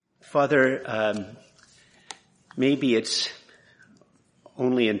Father, maybe it's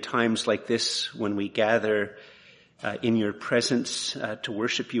only in times like this when we gather in your presence to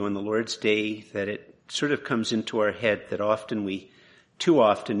worship you on the Lord's Day that it sort of comes into our head that too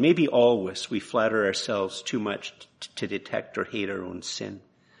often, maybe always, we flatter ourselves too much to detect or hate our own sin.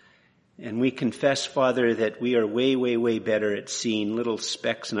 And we confess, Father, that we are way, way, way better at seeing little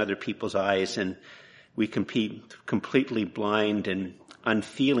specks in other people's eyes, and we can be completely blind and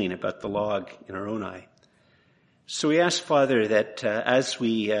unfeeling about the log in our own eye. So we ask, Father, that as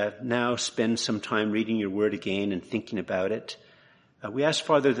we now spend some time reading your word again and thinking about it, we ask,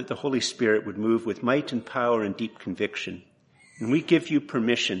 Father, that the Holy Spirit would move with might and power and deep conviction. And we give you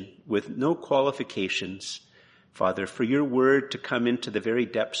permission with no qualifications, Father, for your word to come into the very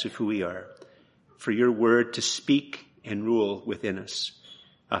depths of who we are, for your word to speak and rule within us.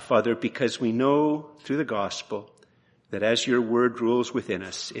 Father, because we know through the gospel that as your word rules within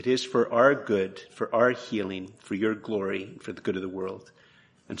us, it is for our good, for our healing, for your glory, for the good of the world.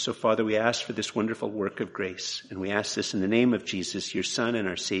 And so, Father, we ask for this wonderful work of grace, and we ask this in the name of Jesus, your Son and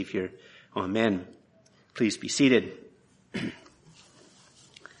our Savior. Amen. Please be seated.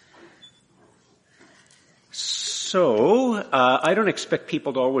 So, I don't expect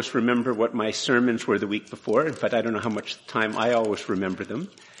people to always remember what my sermons were the week before. In fact, I don't know how much time I always remember them.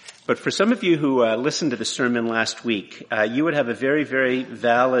 But for some of you who listened to the sermon last week, you would have a very, very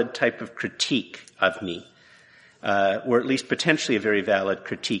valid type of critique of me, or at least potentially a very valid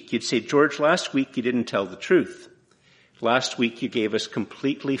critique. You'd say, George, last week you didn't tell the truth. Last week you gave us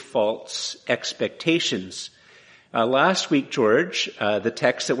completely false expectations. Last week, George, the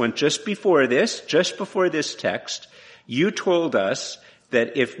text that went just before this text, you told us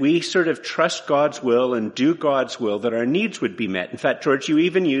that if we sort of trust God's will and do God's will, that our needs would be met. In fact, George, you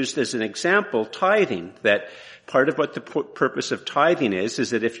even used as an example tithing, that part of what the purpose of tithing is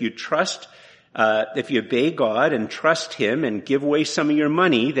that if you obey God and trust Him and give away some of your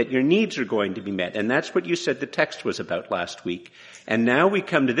money, that your needs are going to be met. And that's what you said the text was about last week. And now we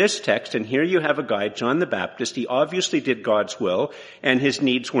come to this text, and here you have a guy, John the Baptist. He obviously did God's will, and his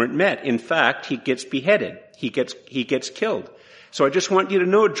needs weren't met. In fact, he gets beheaded. He gets killed. So I just want you to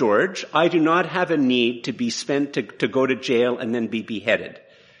know, George, I do not have a need to be spent to go to jail and then be beheaded.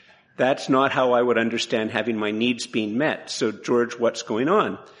 That's not how I would understand having my needs being met. So, George, what's going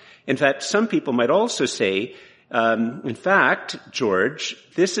on? In fact, some people might also say, in fact, George,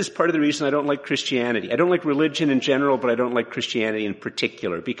 this is part of the reason I don't like Christianity. I don't like religion in general, but I don't like Christianity in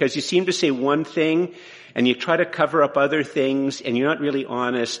particular, because you seem to say one thing and you try to cover up other things and you're not really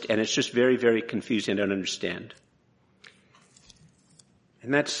honest, and it's just very, very confusing. I don't understand.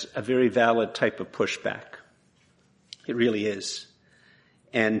 And that's a very valid type of pushback. It really is.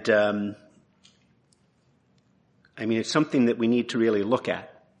 And, it's something that we need to really look at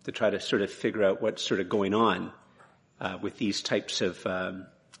to try to sort of figure out what's sort of going on with these types of,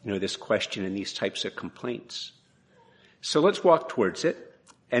 this question and these types of complaints. So let's walk towards it.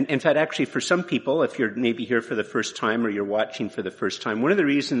 And in fact, actually, for some people, if you're maybe here for the first time or you're watching for the first time, one of the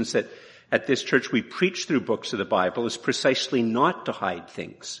reasons that at this church we preach through books of the Bible is precisely not to hide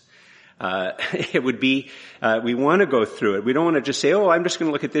things. It would be, we want to go through it. We don't want to just say, I'm just going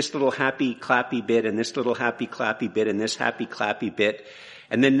to look at this little happy clappy bit and this little happy clappy bit and this happy clappy bit,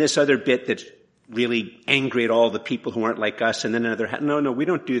 and then this other bit that's really angry at all the people who aren't like us, and then another. No, we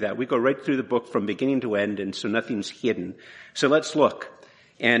don't do that. We go right through the book from beginning to end, and so nothing's hidden. So let's look.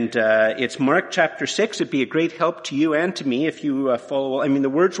 And it's Mark chapter 6. It'd be a great help to you and to me if you follow. The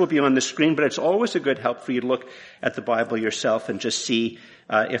words will be on the screen, but it's always a good help for you to look at the Bible yourself and just see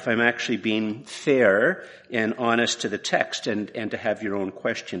if I'm actually being fair and honest to the text, and to have your own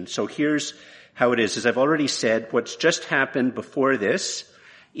question. So here's how it is. As I've already said, what's just happened before this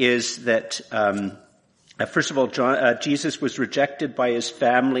is that, first of all, Jesus was rejected by his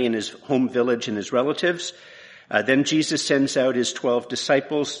family and his home village and his relatives. Then Jesus sends out his 12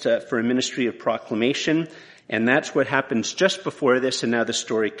 disciples for a ministry of proclamation, and that's what happens just before this, and now the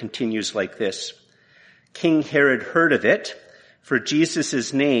story continues like this. King Herod heard of it, for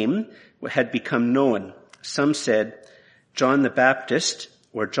Jesus' name had become known. Some said, John the Baptist,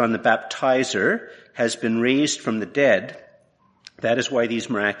 or John the Baptizer, has been raised from the dead. That is why these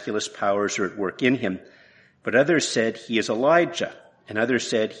miraculous powers are at work in him. But others said he is Elijah, and others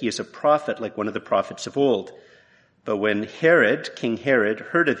said he is a prophet like one of the prophets of old. But when King Herod,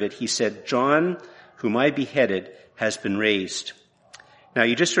 heard of it, he said, John, whom I beheaded, has been raised. Now,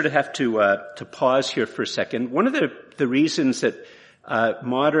 you just sort of have to pause here for a second. One of the reasons that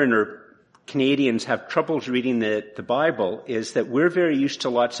modern or Canadians have troubles reading the Bible is that we're very used to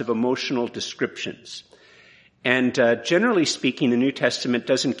lots of emotional descriptions. And generally speaking, the New Testament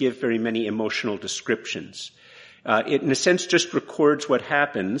doesn't give very many emotional descriptions. It, in a sense, just records what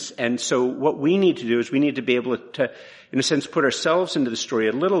happens. And so what we need to do is we need to be able to, in a sense, put ourselves into the story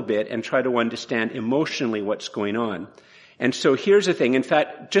a little bit and try to understand emotionally what's going on. And so here's the thing. In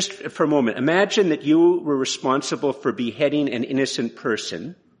fact, just for a moment, imagine that you were responsible for beheading an innocent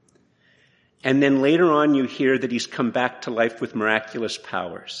person, and then later on you hear that he's come back to life with miraculous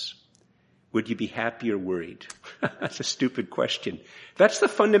powers. Would you be happy or worried? That's a stupid question. That's the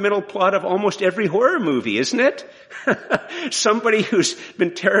fundamental plot of almost every horror movie, isn't it? Somebody who's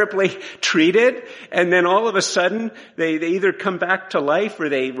been terribly treated, and then all of a sudden they either come back to life or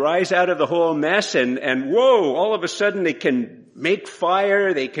they rise out of the whole mess and whoa, all of a sudden they can make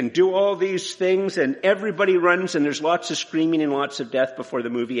fire, they can do all these things, and everybody runs, and there's lots of screaming and lots of death before the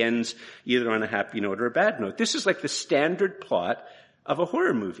movie ends, either on a happy note or a bad note. This is like the standard plot of a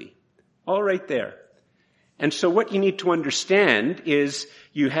horror movie. All right there. And so what you need to understand is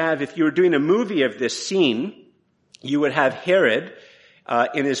you have, if you were doing a movie of this scene, you would have Herod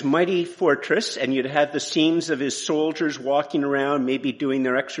in his mighty fortress, and you'd have the scenes of his soldiers walking around, maybe doing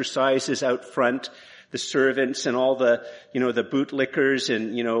their exercises out front, the servants and all the, the bootlickers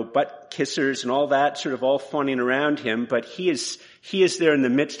and, butt kissers and all that sort of all fawning around him. But he is there in the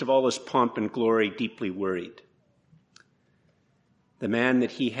midst of all his pomp and glory, deeply worried. The man that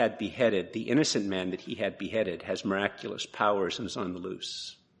he had beheaded, the innocent man that he had beheaded, has miraculous powers and is on the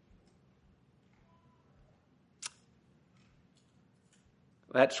loose.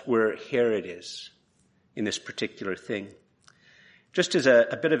 That's where Herod is in this particular thing. Just as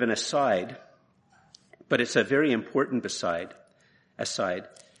a bit of an aside, but it's a very important aside,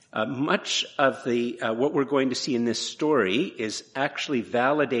 much of the what we're going to see in this story is actually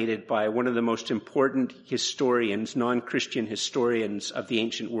validated by one of the most important historians, non-Christian historians of the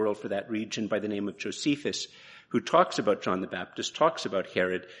ancient world for that region, by the name of Josephus, who talks about John the Baptist, talks about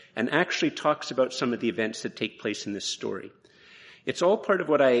Herod, and actually talks about some of the events that take place in this story. It's all part of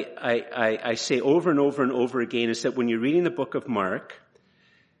what I say over and over and over again, is that when you're reading the book of Mark,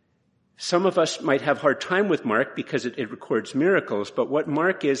 some of us might have a hard time with Mark because it records miracles, but what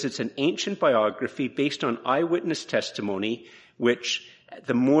Mark is, it's an ancient biography based on eyewitness testimony, which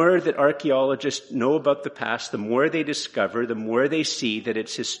the more that archaeologists know about the past, the more they discover, the more they see that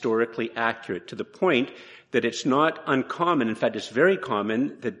it's historically accurate, to the point that it's not uncommon, in fact it's very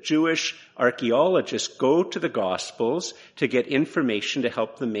common, that Jewish archaeologists go to the Gospels to get information to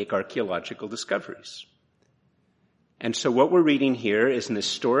help them make archaeological discoveries. And so what we're reading here is an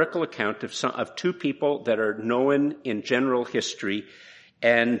historical account of two people that are known in general history.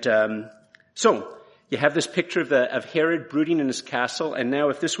 And so you have this picture of Herod brooding in his castle. And now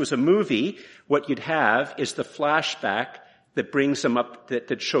if this was a movie, what you'd have is the flashback that brings him up,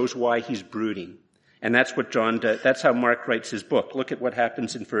 that shows why he's brooding. And that's what John does. That's how Mark writes his book. Look at what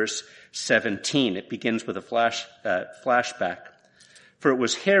happens in verse 17. It begins with a flashback. For it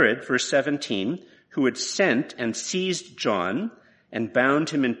was Herod, verse 17, who had sent and seized John and bound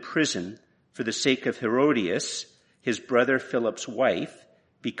him in prison for the sake of Herodias, his brother Philip's wife,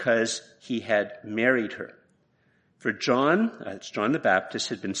 because he had married her. For John, that's John the Baptist,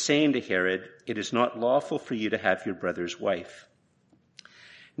 had been saying to Herod, "It is not lawful for you to have your brother's wife."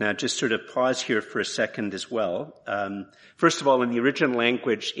 Now, just sort of pause here for a second as well. First of all, in the original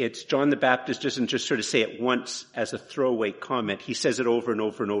language, it's John the Baptist doesn't just sort of say it once as a throwaway comment. He says it over and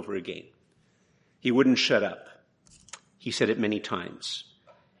over and over again. He wouldn't shut up. He said it many times.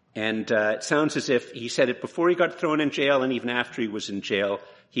 And it sounds as if he said it before he got thrown in jail, and even after he was in jail,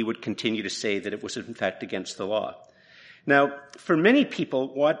 he would continue to say that it was in fact against the law. Now, for many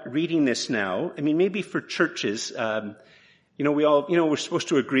people reading this now, I mean, maybe for churches, we're supposed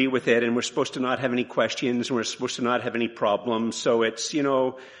to agree with it, and we're supposed to not have any questions, and we're supposed to not have any problems, so it's,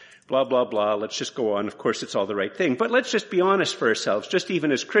 blah, blah, blah, let's just go on. Of course, it's all the right thing. But let's just be honest for ourselves, just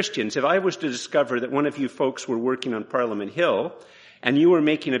even as Christians. If I was to discover that one of you folks were working on Parliament Hill, and you were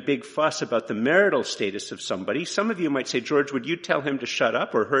making a big fuss about the marital status of somebody, some of you might say, "George, would you tell him to shut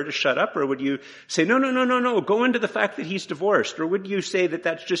up or her to shut up?" Or would you say, no, go into the fact that he's divorced? Or would you say that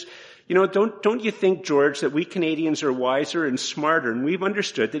that's just, don't you think, George, that we Canadians are wiser and smarter, and we've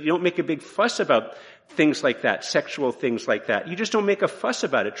understood that you don't make a big fuss about things like that, sexual things like that. You just don't make a fuss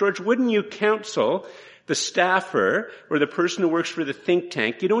about it. George, wouldn't you counsel the staffer or the person who works for the think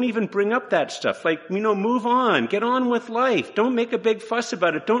tank? You don't even bring up that stuff. Move on. Get on with life. Don't make a big fuss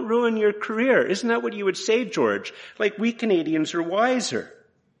about it. Don't ruin your career. Isn't that what you would say, George? We Canadians are wiser.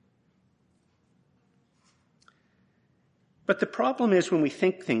 But the problem is when we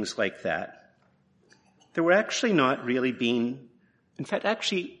think things like that we're actually not really being, in fact,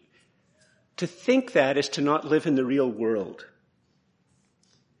 actually, To think that is to not live in the real world.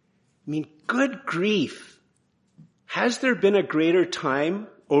 I mean, good grief. Has there been a greater time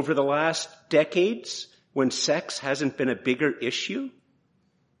over the last decades when sex hasn't been a bigger issue?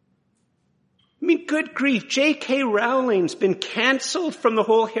 I mean, good grief. J.K. Rowling's been canceled from the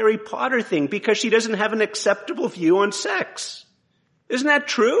whole Harry Potter thing because she doesn't have an acceptable view on sex. Isn't that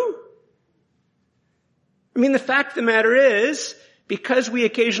true? I mean, the fact of the matter is, because we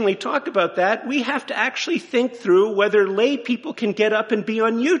occasionally talk about that, we have to actually think through whether lay people can get up and be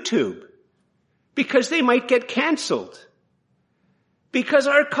on YouTube. Because they might get canceled. Because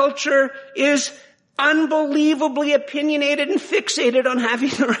our culture is unbelievably opinionated and fixated on having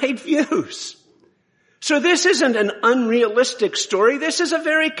the right views. So this isn't an unrealistic story. This is a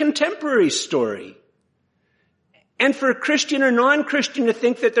very contemporary story. And for a Christian or non-Christian to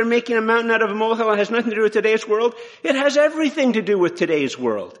think that they're making a mountain out of a molehill has nothing to do with today's world, it has everything to do with today's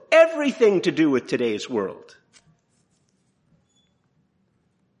world. Everything to do with today's world.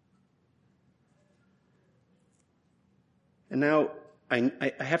 And now,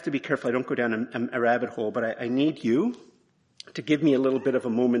 I have to be careful I don't go down a rabbit hole, but I need you to give me a little bit of a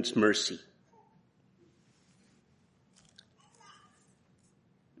moment's mercy.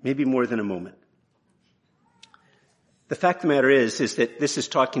 Maybe more than a moment. The fact of the matter is that this is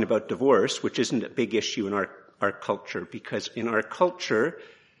talking about divorce, which isn't a big issue in our culture, because in our culture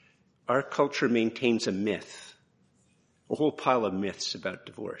maintains a myth, a whole pile of myths about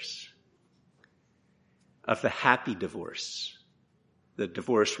divorce. Of the happy divorce, the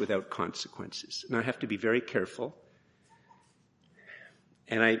divorce without consequences. And I have to be very careful.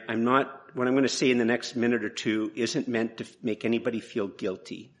 And I'm not, what I'm going to say in the next minute or two isn't meant to make anybody feel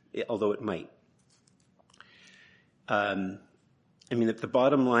guilty, although it might. The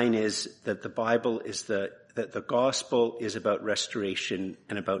bottom line is that the Bible is that the gospel is about restoration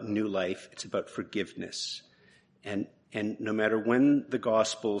and about new life. It's about forgiveness. And no matter when the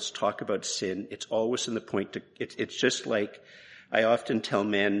Gospels talk about sin, it's always in the point to, it's just like I often tell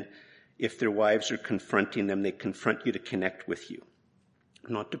men, if their wives are confronting them, they confront you to connect with you,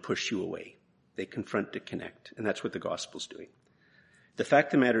 not to push you away. They confront to connect. And that's what the Gospel's doing. The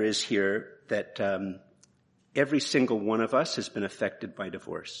fact of the matter is here that every single one of us has been affected by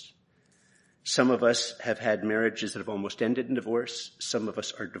divorce. Some of us have had marriages that have almost ended in divorce. Some of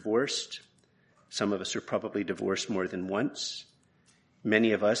us are divorced. Some of us are probably divorced more than once.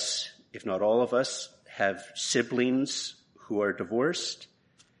 Many of us, if not all of us, have siblings who are divorced.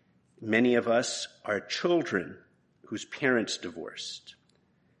 Many of us are children whose parents divorced.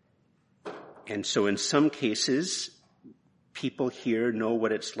 And so in some cases, people here know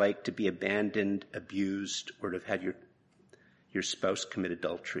what it's like to be abandoned, abused, or to have had your spouse commit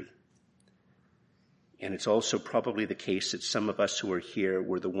adultery. And it's also probably the case that some of us who are here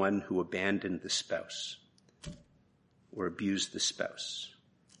were the one who abandoned the spouse, or abused the spouse,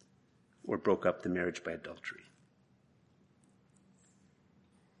 or broke up the marriage by adultery.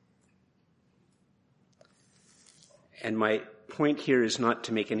 And my point here is not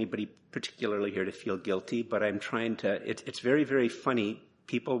to make anybody particularly here to feel guilty, but I'm trying to, it's very, very funny.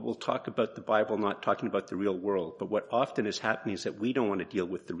 People will talk about the Bible not talking about the real world, but what often is happening is that we don't want to deal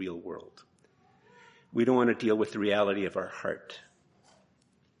with the real world. We don't want to deal with the reality of our heart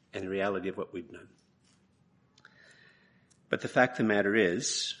and the reality of what we've done. But the fact of the matter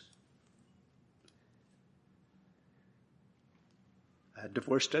is,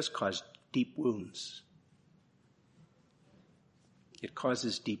 divorce does cause deep wounds. It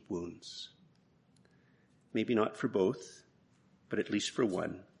causes deep wounds. Maybe not for both, but at least for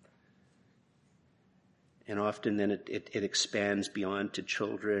one. And often then it expands beyond to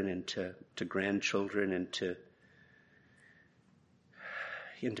children and to grandchildren and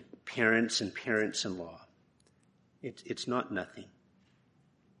into parents and parents-in-law. It's not nothing.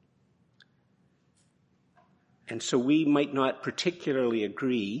 And so we might not particularly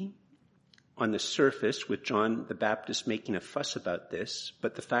agree on the surface with John the Baptist making a fuss about this,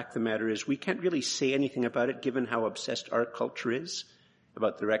 but the fact of the matter is we can't really say anything about it given how obsessed our culture is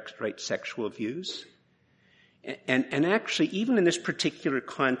about the right sexual views. And actually, even in this particular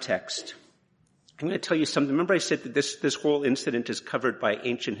context, I'm going to tell you something. Remember I said that this whole incident is covered by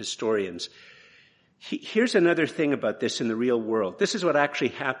ancient historians. Here's another thing about this in the real world. This is what actually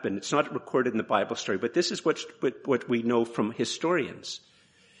happened. It's not recorded in the Bible story, but this is what we know from historians.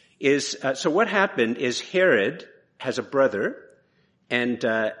 So what happened is Herod has a brother, and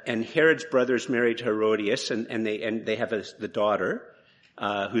Herod's brother's married to Herodias, and they have the daughter,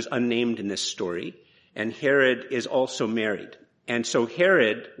 who's unnamed in this story. And Herod is also married. And so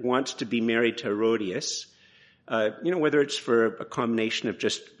Herod wants to be married to Herodias, whether it's for a combination of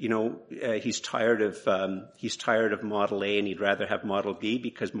just, he's tired of Model A and he'd rather have Model B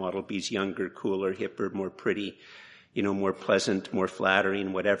because Model B's younger, cooler, hipper, more pretty, more pleasant, more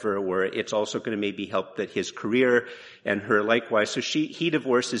flattering, whatever, or it's also going to maybe help that his career and her likewise. So he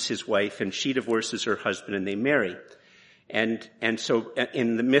divorces his wife and she divorces her husband and they marry. And so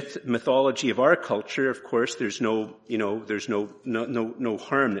in the mythology of our culture, of course, there's no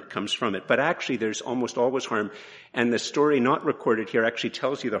harm that comes from it. But actually there's almost always harm. And the story not recorded here actually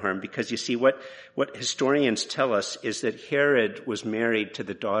tells you the harm, because you see what historians tell us is that Herod was married to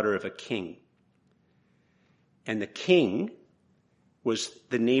the daughter of a king. And the king was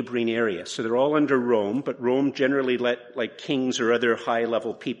the neighboring area. So they're all under Rome, but Rome generally let like kings or other high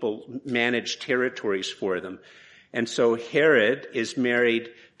level people manage territories for them. And so Herod is married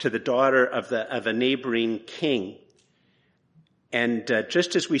to the daughter of a neighboring king. And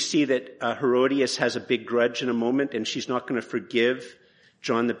just as we see that Herodias has a big grudge in a moment and she's not going to forgive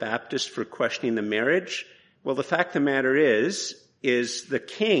John the Baptist for questioning the marriage, well, the fact of the matter is the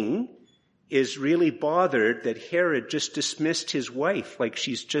king is really bothered that Herod just dismissed his wife like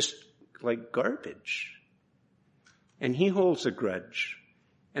she's just like garbage. And he holds a grudge.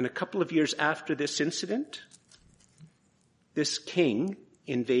 And a couple of years after this incident, this king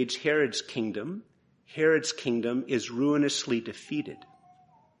invades Herod's kingdom. Herod's kingdom is ruinously defeated.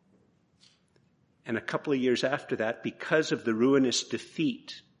 And a couple of years after that, because of the ruinous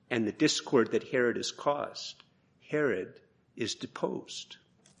defeat and the discord that Herod has caused, Herod is deposed.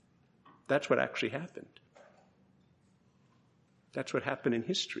 That's what actually happened. That's what happened in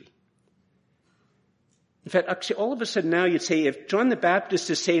history. In fact, actually, all of a sudden now you'd say, if John the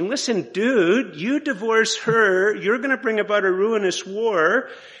Baptist is saying, listen, dude, you divorce her, you're going to bring about a ruinous war,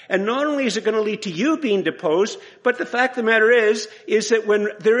 and not only is it going to lead to you being deposed, but the fact of the matter is that when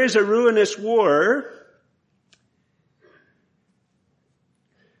there is a ruinous war,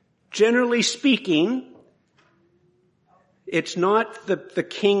 generally speaking, it's not the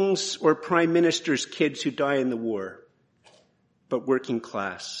king's or prime minister's kids who die in the war, but working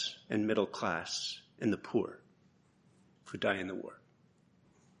class and middle class and the poor who die in the war.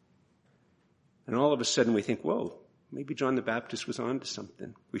 And all of a sudden we think, whoa, maybe John the Baptist was on to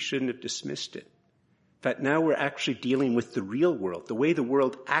something. We shouldn't have dismissed it. In fact, now we're actually dealing with the real world. The way the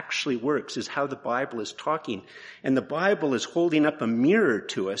world actually works is how the Bible is talking. And the Bible is holding up a mirror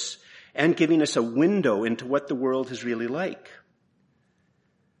to us and giving us a window into what the world is really like.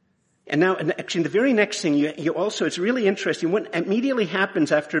 And now, actually, the very next thing, you also, it's really interesting. What immediately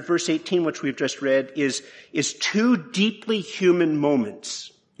happens after verse 18, which we've just read, is two deeply human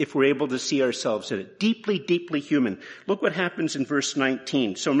moments, if we're able to see ourselves in it. Deeply, deeply human. Look what happens in verse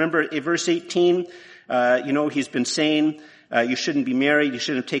 19. So remember, in verse 18, he's been saying, you shouldn't be married, you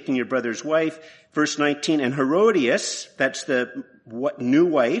shouldn't have taken your brother's wife. Verse 19, and Herodias, that's the new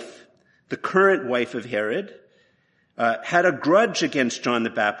wife, the current wife of Herod, had a grudge against John the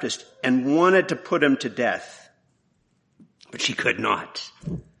Baptist and wanted to put him to death. But she could not.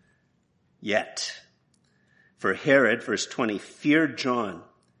 Yet. For Herod, verse 20, feared John,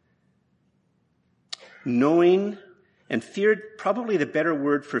 knowing, and feared, probably the better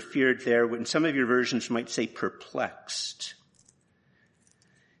word for feared there, when some of your versions might say perplexed.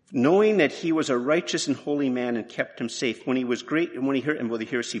 Knowing that he was a righteous and holy man and kept him safe. When he heard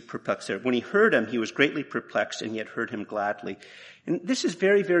him, he was greatly perplexed and yet heard him gladly. And this is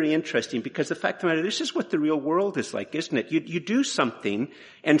very, very interesting, because the fact of the matter, this is what the real world is like, isn't it? You do something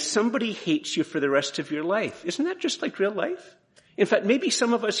and somebody hates you for the rest of your life. Isn't that just like real life? In fact, maybe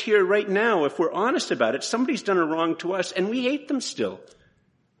some of us here right now, if we're honest about it, somebody's done a wrong to us and we hate them still.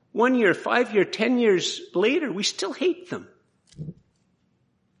 1 year, 5 years, 10 years later, we still hate them.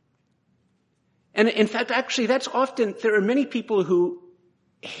 And in fact, actually, there are many people who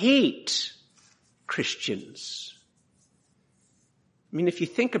hate Christians. I mean, if you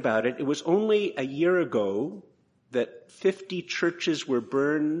think about it, it was only a year ago that 50 churches were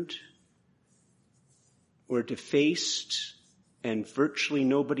burned or defaced, and virtually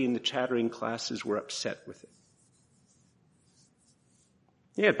nobody in the chattering classes were upset with it.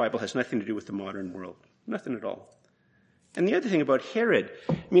 Yeah, the Bible has nothing to do with the modern world. Nothing at all. And the other thing about Herod,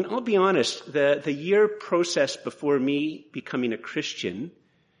 I mean, I'll be honest, the year process before me becoming a Christian,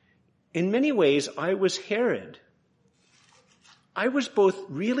 in many ways, I was Herod. I was both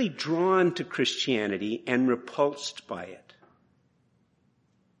really drawn to Christianity and repulsed by it.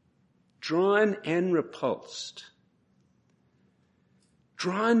 Drawn and repulsed.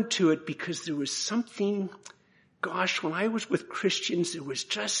 Drawn to it because there was something, gosh, when I was with Christians, there was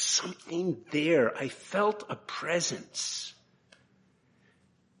just something there. I felt a presence.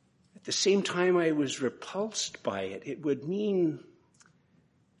 At the same time, I was repulsed by it. It would mean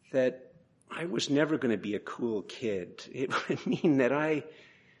that I was never going to be a cool kid. It would mean that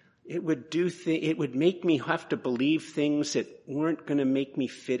it would make me have to believe things that weren't going to make me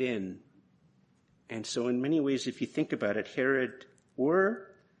fit in. And so in many ways, if you think about it, Herod or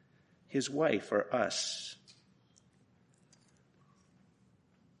his wife or us.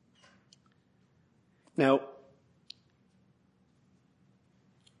 Now,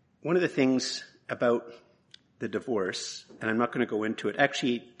 one of the things about the divorce, and I'm not going to go into it.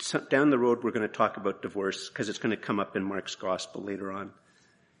 Actually, down the road, we're going to talk about divorce because it's going to come up in Mark's gospel later on.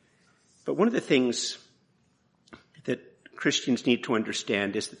 But one of the things that Christians need to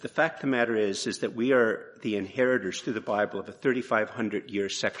understand is that the fact of the matter is that we are the inheritors through the Bible of a 3,500-year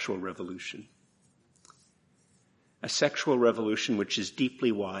sexual revolution. A sexual revolution which is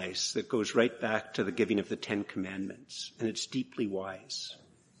deeply wise, that goes right back to the giving of the Ten Commandments. And it's deeply wise.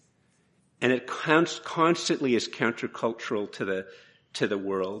 And it constantly is countercultural to the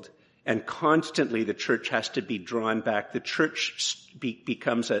world. And constantly the church has to be drawn back. The church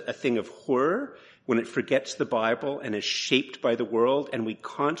becomes a thing of horror when it forgets the Bible and is shaped by the world. And we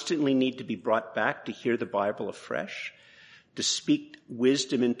constantly need to be brought back to hear the Bible afresh, to speak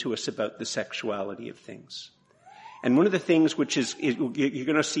wisdom into us about the sexuality of things. And one of the things which you're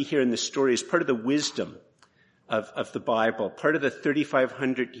going to see here in this story is part of the wisdom of the Bible, part of the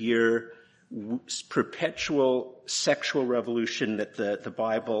 3,500-year perpetual sexual revolution that the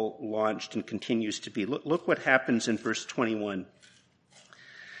Bible launched and continues to be. Look what happens in verse 21.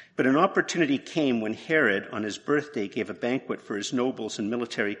 But an opportunity came when Herod, on his birthday, gave a banquet for his nobles and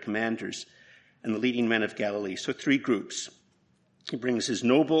military commanders and the leading men of Galilee. So 3 groups. He brings his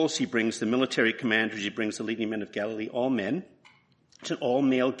nobles, he brings the military commanders, he brings the leading men of Galilee, all men. It's an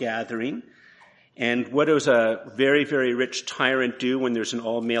all-male gathering. And what does a very, very rich tyrant do when there's an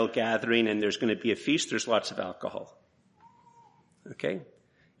all-male gathering and there's going to be a feast? There's lots of alcohol. Okay?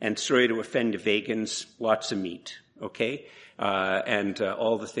 And sorry to offend the vegans, lots of meat. Okay? And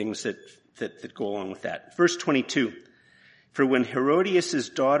all the things that go along with that. Verse 22. For when Herodias'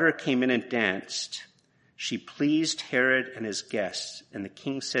 daughter came in and danced, she pleased Herod and his guests. And the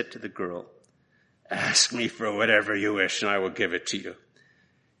king said to the girl, ask me for whatever you wish and I will give it to you.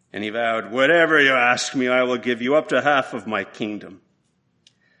 And he vowed, whatever you ask me, I will give you up to half of my kingdom.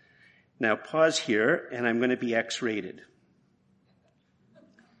 Now pause here, and I'm going to be X-rated.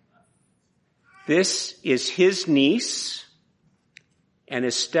 This is his niece and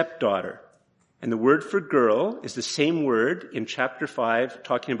his stepdaughter. And the word for girl is the same word in chapter 5,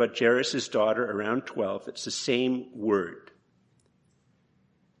 talking about Jairus' daughter around 12. It's the same word.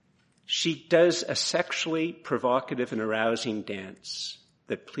 She does a sexually provocative and arousing dance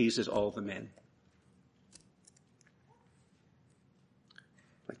that pleases all the men.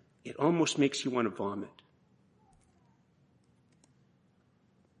 It almost makes you want to vomit.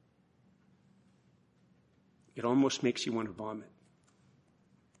 It almost makes you want to vomit.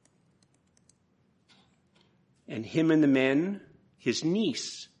 And him and the men, his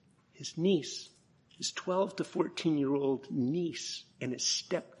niece, his 12 to 14-year-old niece and his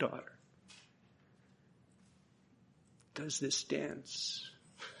stepdaughter, does this dance.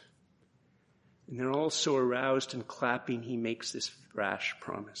 And they're all so aroused and clapping, he makes this rash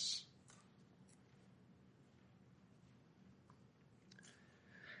promise.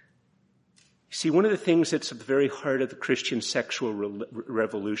 See, one of the things that's at the very heart of the Christian sexual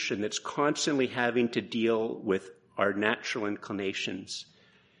revolution that's constantly having to deal with our natural inclinations,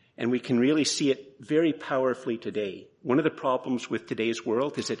 and we can really see it very powerfully today. One of the problems with today's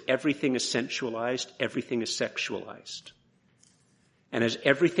world is that everything is sensualized, everything is sexualized. And as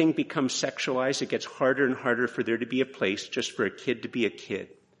everything becomes sexualized, it gets harder and harder for there to be a place just for a kid to be a kid.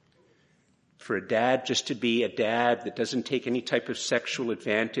 For a dad just to be a dad that doesn't take any type of sexual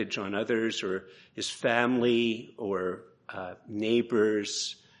advantage on others or his family or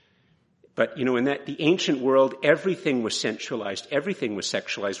neighbors. But, in the ancient world, everything was sensualized. Everything was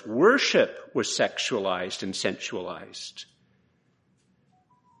sexualized. Worship was sexualized and sensualized.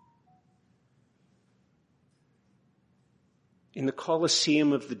 In the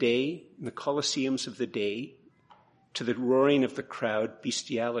Colosseums of the day, to the roaring of the crowd,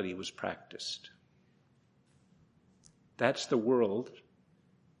 bestiality was practiced. That's the world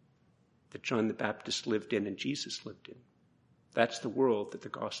that John the Baptist lived in and Jesus lived in. That's the world that the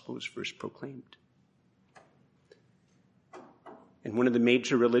gospel was first proclaimed. And one of the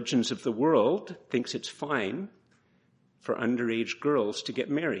major religions of the world thinks it's fine for underage girls to get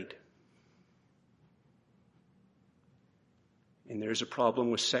married. And there's a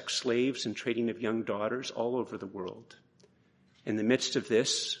problem with sex slaves and trading of young daughters all over the world. In the midst of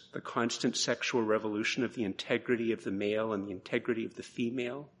this, the constant sexual revolution of the integrity of the male and the integrity of the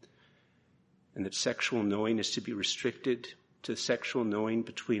female, and that sexual knowing is to be restricted to sexual knowing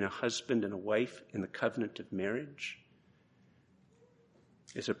between a husband and a wife in the covenant of marriage,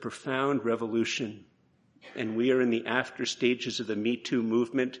 is a profound revolution. And we are in the after stages of the Me Too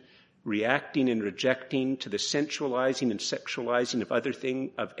movement, reacting and rejecting to the sensualizing and sexualizing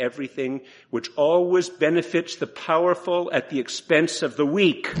of everything, which always benefits the powerful at the expense of the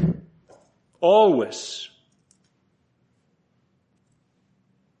weak. Always.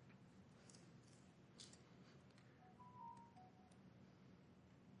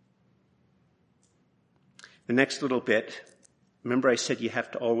 The next little bit, remember I said you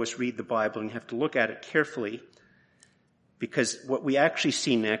have to always read the Bible and you have to look at it carefully, because what we actually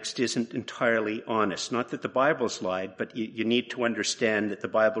see next isn't entirely honest. Not that the Bible's lied, but you need to understand that the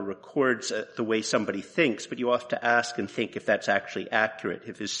Bible records the way somebody thinks, but you have to ask and think if that's actually accurate,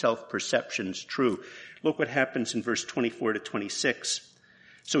 if his self-perception's true. Look what happens in verse 24 to 26.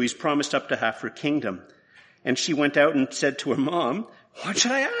 So he's promised up to half her kingdom. And she went out and said to her mom, "What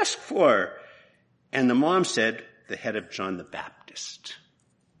should I ask for?" And the mom said, "The head of John the Baptist."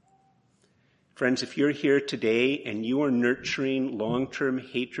 Friends, if you're here today and you are nurturing long-term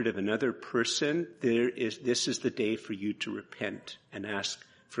hatred of another person, this is the day for you to repent and ask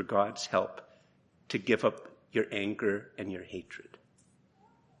for God's help to give up your anger and your hatred.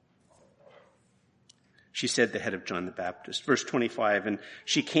 She said, "The head of John the Baptist." Verse 25, and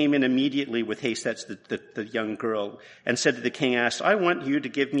she came in immediately with haste, that's the young girl, and said to the king, "I want you to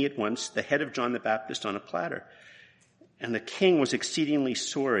give me at once the head of John the Baptist on a platter." And the king was exceedingly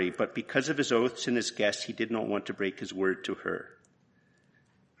sorry, but because of his oaths and his guests, he did not want to break his word to her.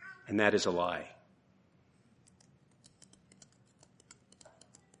 And that is a lie.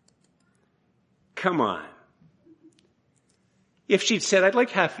 Come on. If she'd said, "I'd like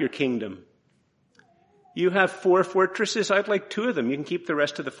half your kingdom. You have 4 fortresses, I'd like 2 of them. You can keep the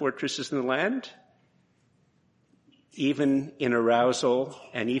rest of the fortresses in the land." Even in arousal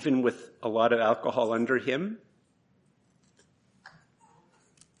and even with a lot of alcohol under him,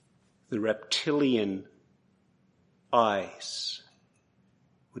 the reptilian eyes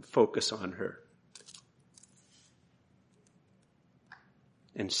would focus on her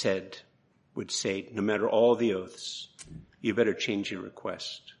and would say, no matter all the oaths, you better change your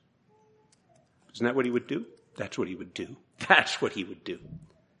request. Isn't that what he would do? That's what he would do. That's what he would do.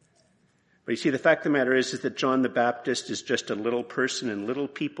 But you see, the fact of the matter is that John the Baptist is just a little person, and little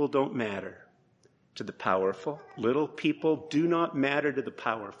people don't matter to the powerful. Little people do not matter to the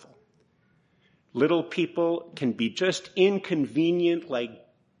powerful. Little people can be just inconvenient, like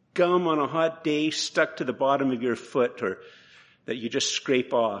gum on a hot day stuck to the bottom of your foot, or that you just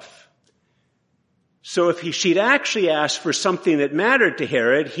scrape off. So if she'd actually asked for something that mattered to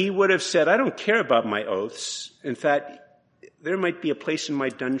Herod, he would have said, "I don't care about my oaths. In fact, there might be a place in my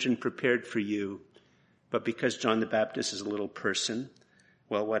dungeon prepared for you." But because John the Baptist is a little person,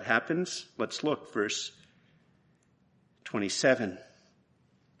 well, what happens? Let's look, verse 27.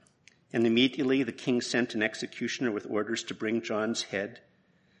 And immediately the king sent an executioner with orders to bring John's head.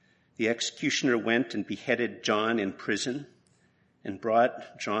 The executioner went and beheaded John in prison, and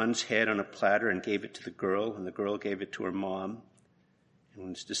brought John's head on a platter and gave it to the girl, and the girl gave it to her mom. And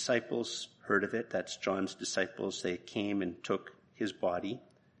when his disciples heard of it, that's John's disciples, they came and took his body,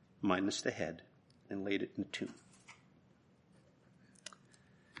 minus the head, and laid it in the tomb.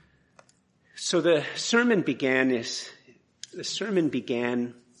 So the sermon began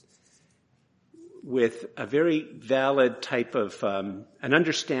with a very valid type of, an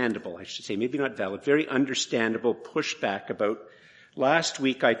understandable, I should say, maybe not valid, very understandable pushback about. Last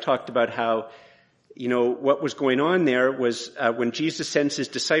week I talked about how, what was going on there was when Jesus sends his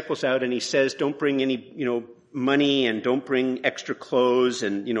disciples out and he says, don't bring any, money, and don't bring extra clothes,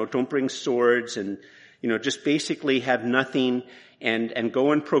 and, don't bring swords, and, just basically have nothing, and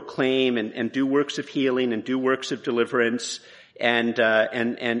go and proclaim and do works of healing and do works of deliverance. And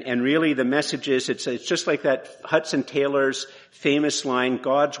really the message is, it's just like that Hudson Taylor's famous line,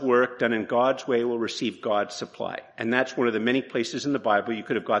 God's work done in God's way will receive God's supply. And that's one of the many places in the Bible you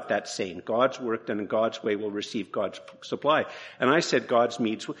could have got that saying, God's work done in God's way will receive God's supply. And I said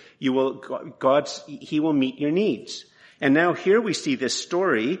He will meet your needs. And now here we see this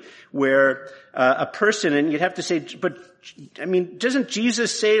story where a person, and you'd have to say, doesn't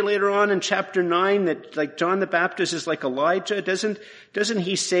Jesus say later on in chapter 9 that like John the Baptist is like Elijah? Doesn't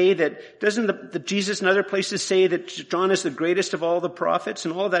he say that, doesn't Jesus in other places say that John is the greatest of all the prophets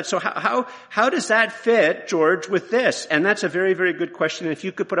and all that? So how does that fit, George, with this? And that's a very, very good question. And if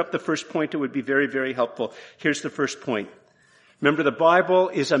you could put up the first point, it would be very, very helpful. Here's the first point. Remember, the Bible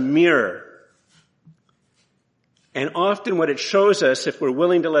is a mirror. And often what it shows us, if we're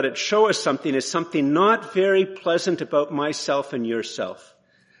willing to let it show us something, is something not very pleasant about myself and yourself.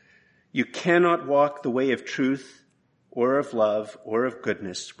 You cannot walk the way of truth or of love or of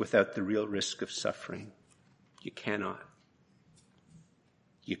goodness without the real risk of suffering. You cannot.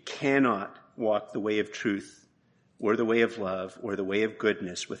 You cannot walk the way of truth or the way of love or the way of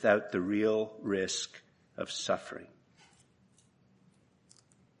goodness without the real risk of suffering.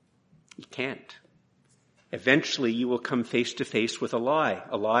 You can't. Eventually you will come face to face with a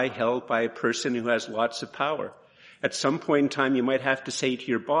lie held by a person who has lots of power. At some point in time you might have to say to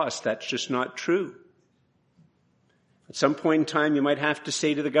your boss, that's just not true. At some point in time you might have to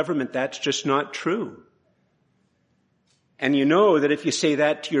say to the government, that's just not true. And you know that if you say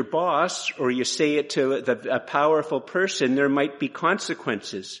that to your boss or you say it to a powerful person, there might be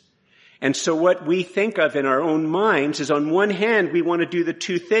consequences. And so what we think of in our own minds is, on one hand, we want to do the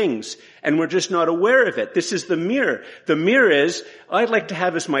two things, and we're just not aware of it. This is the mirror. The mirror is, I'd like to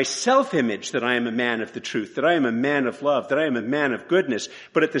have as my self-image that I am a man of the truth, that I am a man of love, that I am a man of goodness.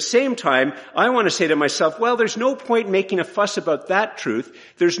 But at the same time, I want to say to myself, well, there's no point making a fuss about that truth.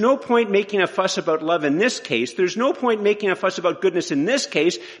 There's no point making a fuss about love in this case. There's no point making a fuss about goodness in this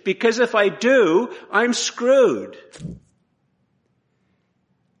case, because if I do, I'm screwed.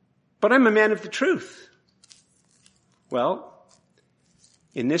 But I'm a man of the truth. Well,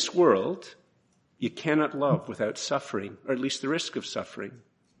 in this world, you cannot love without suffering, or at least the risk of suffering.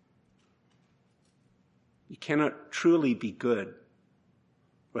 You cannot truly be good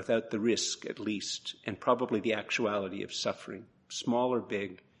without the risk, at least, and probably the actuality of suffering, small or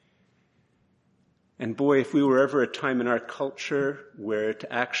big. And boy, if we were ever a time in our culture where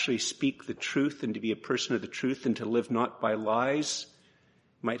to actually speak the truth and to be a person of the truth and to live not by lies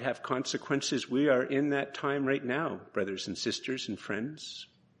might have consequences, we are in that time right now, brothers and sisters and friends.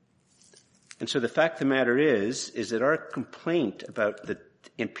 And so the fact of the matter is that our complaint about the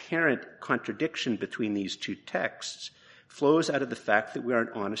apparent contradiction between these two texts flows out of the fact that we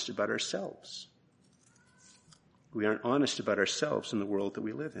aren't honest about ourselves. We aren't honest about ourselves in the world that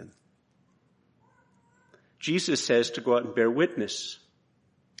we live in. Jesus says to go out and bear witness,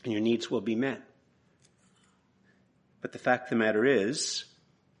 and your needs will be met. But the fact of the matter is,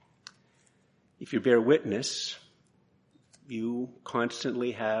 if you bear witness, you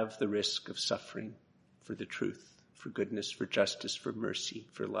constantly have the risk of suffering for the truth, for goodness, for justice, for mercy,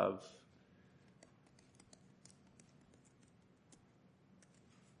 for love.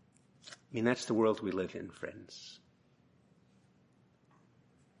 I mean, that's the world we live in, friends.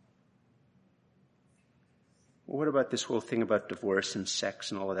 Well, what about this whole thing about divorce and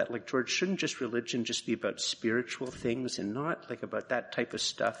sex and all of that? Like, George, shouldn't just religion just be about spiritual things and not like about that type of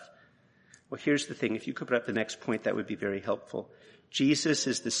stuff? Well, here's the thing. If you could put up the next point, that would be very helpful. Jesus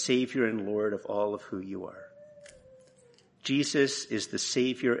is the Savior and Lord of all of who you are. Jesus is the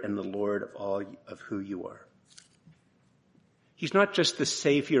Savior and the Lord of all of who you are. He's not just the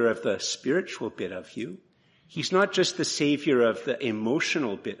Savior of the spiritual bit of you. He's not just the Savior of the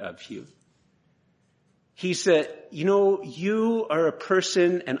emotional bit of you. He's you are a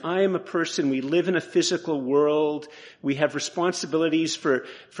person and I am a person. We live in a physical world. We have responsibilities for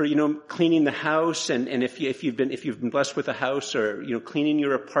cleaning the house. And if you've been blessed with a house, or, cleaning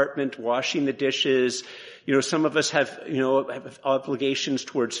your apartment, washing the dishes. Some of us have obligations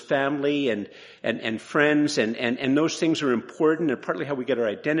towards family and friends, and those things are important. They're partly how we get our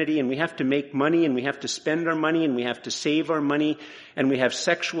identity, and we have to make money, and we have to spend our money, and we have to save our money, and we have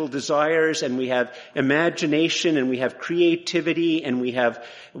sexual desires, and we have imagination, and we have creativity, and we have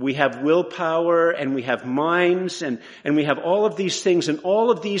willpower, and we have minds, and we have all of these things,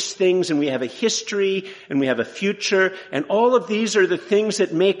 and we have a history, and we have a future, and all of these are the things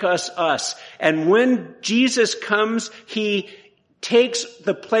that make us us. And when Jesus comes, he takes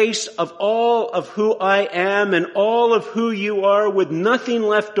the place of all of who I am and all of who you are, with nothing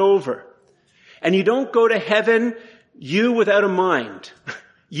left over. And you don't go to heaven, you without a mind,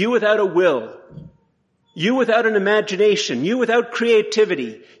 you without a will, you without an imagination, you without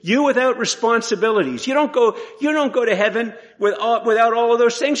creativity, you without responsibilities. You don't go to heaven without all of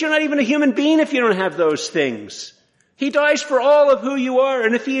those things. You're not even a human being if you don't have those things. He dies for all of who you are.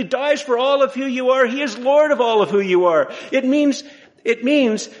 And if he dies for all of who you are, he is Lord of all of who you are. It means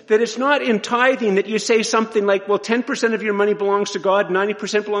that it's not in tithing that you say something like, well, 10% of your money belongs to God,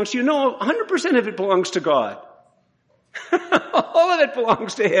 90% belongs to you. No, 100% of it belongs to God. All of it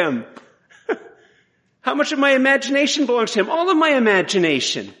belongs to him. How much of my imagination belongs to him? All of my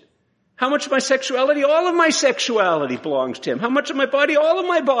imagination. How much of my sexuality? All of my sexuality belongs to him. How much of my body? All of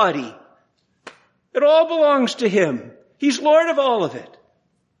my body. It all belongs to him. He's Lord of all of it.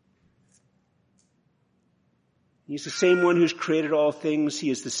 He's the same one who's created all things. He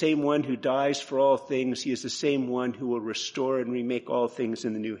is the same one who dies for all things. He is the same one who will restore and remake all things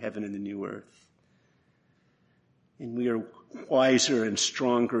in the new heaven and the new earth. And we are wiser and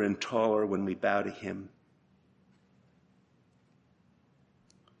stronger and taller when we bow to him.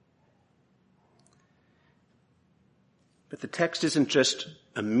 But the text isn't just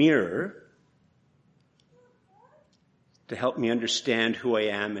a mirror to help me understand who I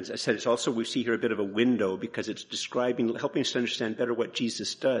am. As I said, it's also, we see here a bit of a window because it's describing, helping us to understand better what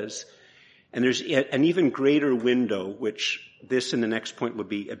Jesus does. And there's an even greater window, which this and the next point will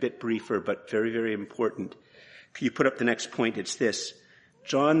be a bit briefer, but very, very important. Can you put up the next point? It's this.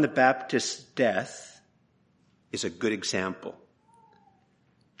 John the Baptist's death is a good example.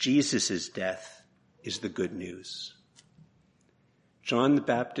 Jesus' death is the good news. John the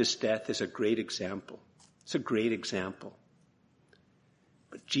Baptist's death is a great example. It's a great example.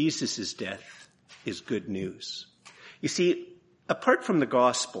 But Jesus' death is good news. You see, apart from the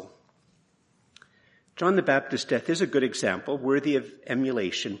gospel, John the Baptist's death is a good example, worthy of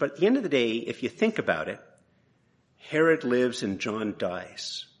emulation. But at the end of the day, if you think about it, Herod lives and John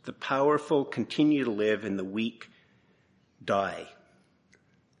dies. The powerful continue to live and the weak die.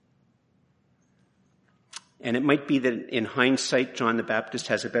 And it might be that in hindsight, John the Baptist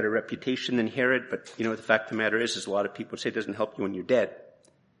has a better reputation than Herod, but the fact of the matter is a lot of people say it doesn't help you when you're dead.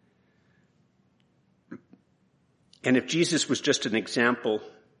 And if Jesus was just an example,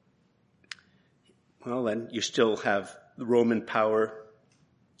 well, then you still have the Roman power,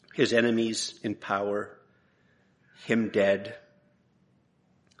 his enemies in power, him dead.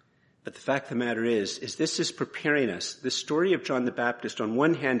 But the fact of the matter is this is preparing us. The story of John the Baptist, on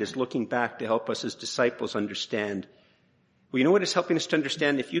one hand, is looking back to help us as disciples understand. Well, you know what it's helping us to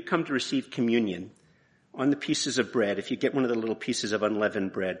understand? If you come to receive communion, on the pieces of bread, if you get one of the little pieces of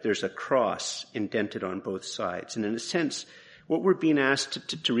unleavened bread, there's a cross indented on both sides. And in a sense, what we're being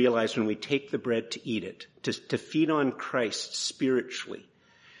asked to realize when we take the bread to eat it, to feed on Christ spiritually,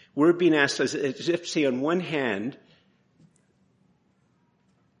 we're being asked as if to say, on one hand,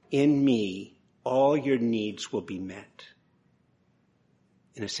 in me, all your needs will be met.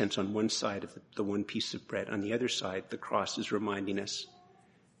 In a sense, on one side of the one piece of bread. On the other side, the cross is reminding us,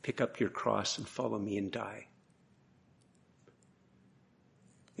 pick up your cross and follow me and die.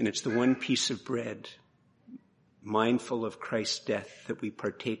 And it's the one piece of bread, mindful of Christ's death, that we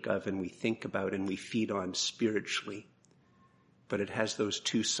partake of and we think about and we feed on spiritually. But it has those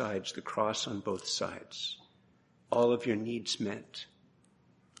two sides, the cross on both sides. All of your needs met.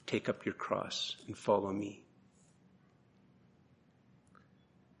 Take up your cross and follow me.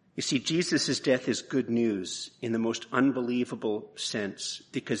 You see, Jesus' death is good news in the most unbelievable sense,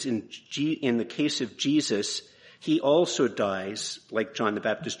 because in the case of Jesus, he also dies like John the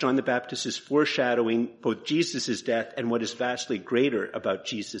Baptist. John the Baptist is foreshadowing both Jesus' death and what is vastly greater about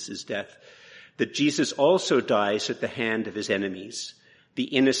Jesus' death, that Jesus also dies at the hand of his enemies, the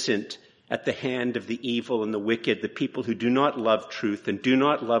innocent at the hand of the evil and the wicked, the people who do not love truth and do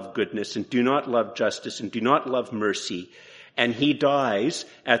not love goodness and do not love justice and do not love mercy. And he dies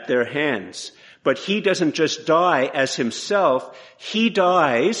at their hands. But he doesn't just die as himself. He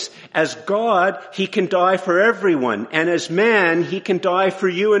dies as God. He can die for everyone. And as man, he can die for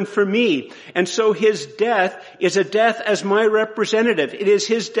you and for me. And so his death is a death as my representative. It is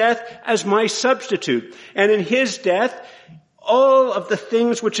his death as my substitute. And in his death, all of the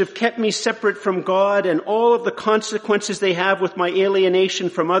things which have kept me separate from God and all of the consequences they have with my alienation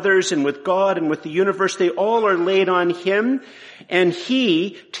from others and with God and with the universe, they all are laid on him. And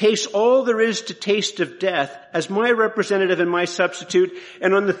he tastes all there is to taste of death as my representative and my substitute.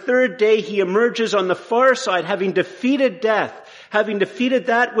 And on the third day, he emerges on the far side, having defeated death, having defeated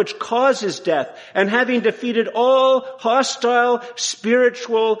that which causes death, and having defeated all hostile,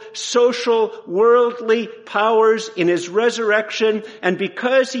 spiritual, social, worldly powers in his resurrection. And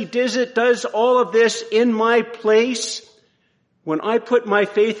because he does all of this in my place, when I put my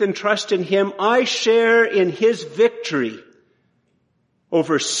faith and trust in him, I share in his victory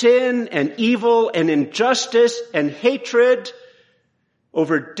over sin and evil and injustice and hatred,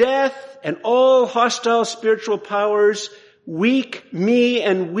 over death and all hostile spiritual powers. Weak me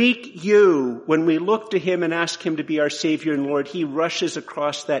and weak you. When we look to him and ask him to be our Savior and Lord, he rushes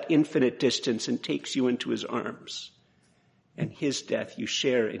across that infinite distance and takes you into his arms. And his death, you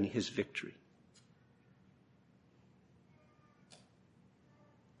share in his victory.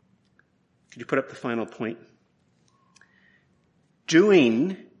 Could you put up the final point?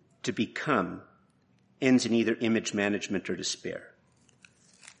 Doing to become ends in either image management or despair.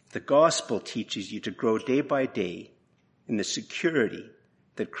 The gospel teaches you to grow day by day in the security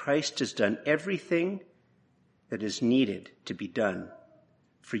that Christ has done everything that is needed to be done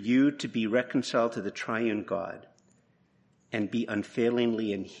for you to be reconciled to the triune God and be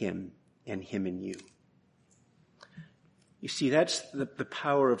unfailingly in him and him in you. You see, that's the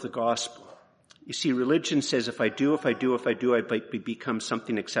power of the gospel. You see, religion says if I become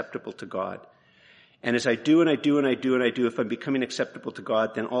something acceptable to God. And as I do, if I'm becoming acceptable to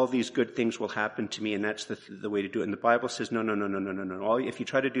God, then all these good things will happen to me, and that's the way to do it. And the Bible says, no. If you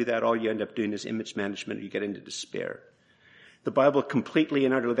try to do that, all you end up doing is image management, or you get into despair. The Bible completely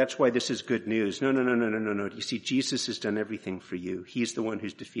and utterly, that's why this is good news. No. You see, Jesus has done everything for you. He's the one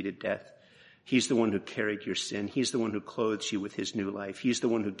who's defeated death. He's the one who carried your sin. He's the one who clothes you with his new life. He's the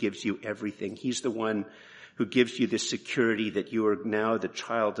one who gives you everything. He's the one who gives you this security that you are now the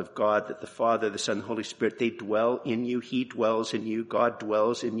child of God, that the Father, the Son, the Holy Spirit, they dwell in you. He dwells in you. God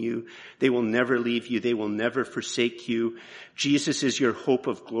dwells in you. They will never leave you. They will never forsake you. Jesus is your hope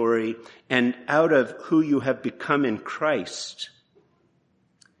of glory. And out of who you have become in Christ,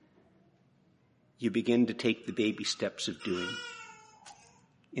 you begin to take the baby steps of doing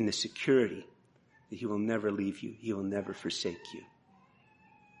in the security that he will never leave you. He will never forsake you.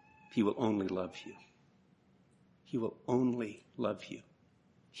 He will only love you. He will only love you.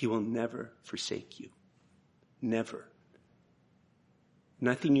 He will never forsake you. Never.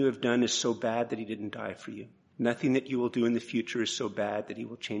 Nothing you have done is so bad that he didn't die for you. Nothing that you will do in the future is so bad that he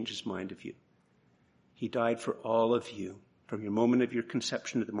will change his mind of you. He died for all of you, from your moment of your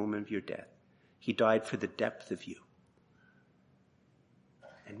conception to the moment of your death. He died for the depth of you.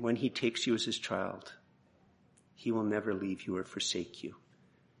 And when he takes you as his child, he will never leave you or forsake you.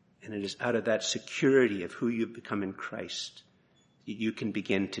 And it is out of that security of who you've become in Christ that you can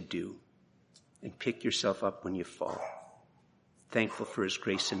begin to do and pick yourself up when you fall. Thankful for his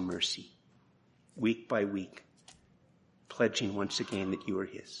grace and mercy, week by week, pledging once again that you are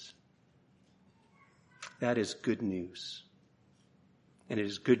his. That is good news. And it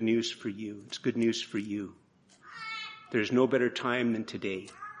is good news for you. It's good news for you. There's no better time than today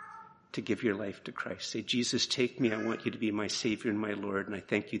to give your life to Christ. Say, Jesus, take me. I want you to be my Savior and my Lord. And I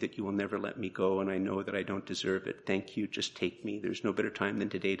thank you that you will never let me go. And I know that I don't deserve it. Thank you. Just take me. There's no better time than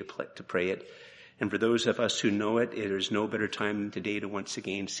today to pray it. And for those of us who know it, there's no better time than today to once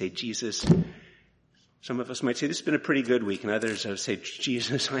again say, Jesus, some of us might say, this has been a pretty good week. And others will say,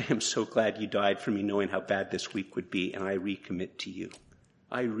 Jesus, I am so glad you died for me, knowing how bad this week would be. And I recommit to you.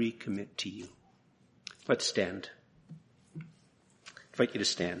 I recommit to you. Let's stand. I invite you to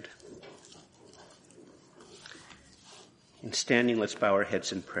stand. In standing, let's bow our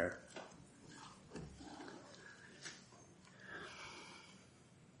heads in prayer.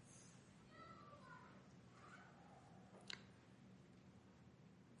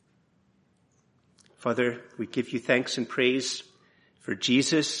 Father, we give you thanks and praise for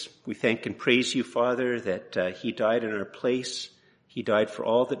Jesus. We thank and praise you, Father, that he died in our place. He died for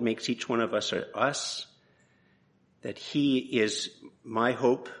all that makes each one of us us. That he is my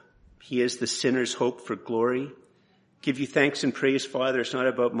hope. He is the sinner's hope for glory. Give you thanks and praise, Father. It's not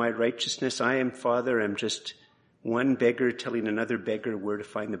about my righteousness. I'm just one beggar telling another beggar where to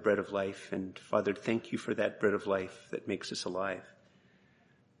find the bread of life. And Father, thank you for that bread of life that makes us alive.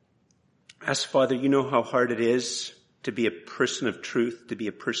 Ask, Father, you know how hard it is to be a person of truth, to be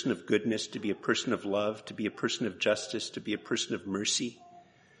a person of goodness, to be a person of love, to be a person of justice, to be a person of mercy.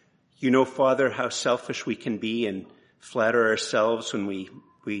 You know, Father, how selfish we can be and flatter ourselves when we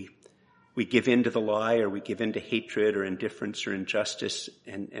give in to the lie, or we give in to hatred or indifference or injustice.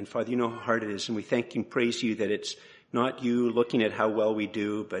 And Father, you know how hard it is. And we thank and praise you that it's not you looking at how well we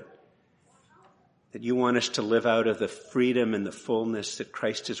do, but that you want us to live out of the freedom and the fullness that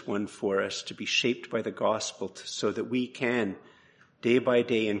Christ has won for us, to be shaped by the gospel so that we can day by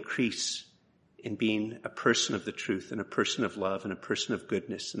day increase in being a person of the truth and a person of love and a person of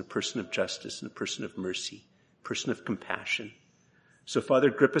goodness and a person of justice and a person of mercy, a person of compassion. So, Father,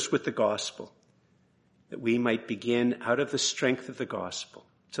 grip us with the gospel, that we might begin out of the strength of the gospel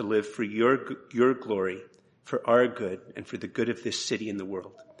to live for your glory, for our good, and for the good of this city and the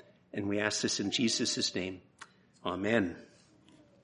world. And we ask this in Jesus' name. Amen.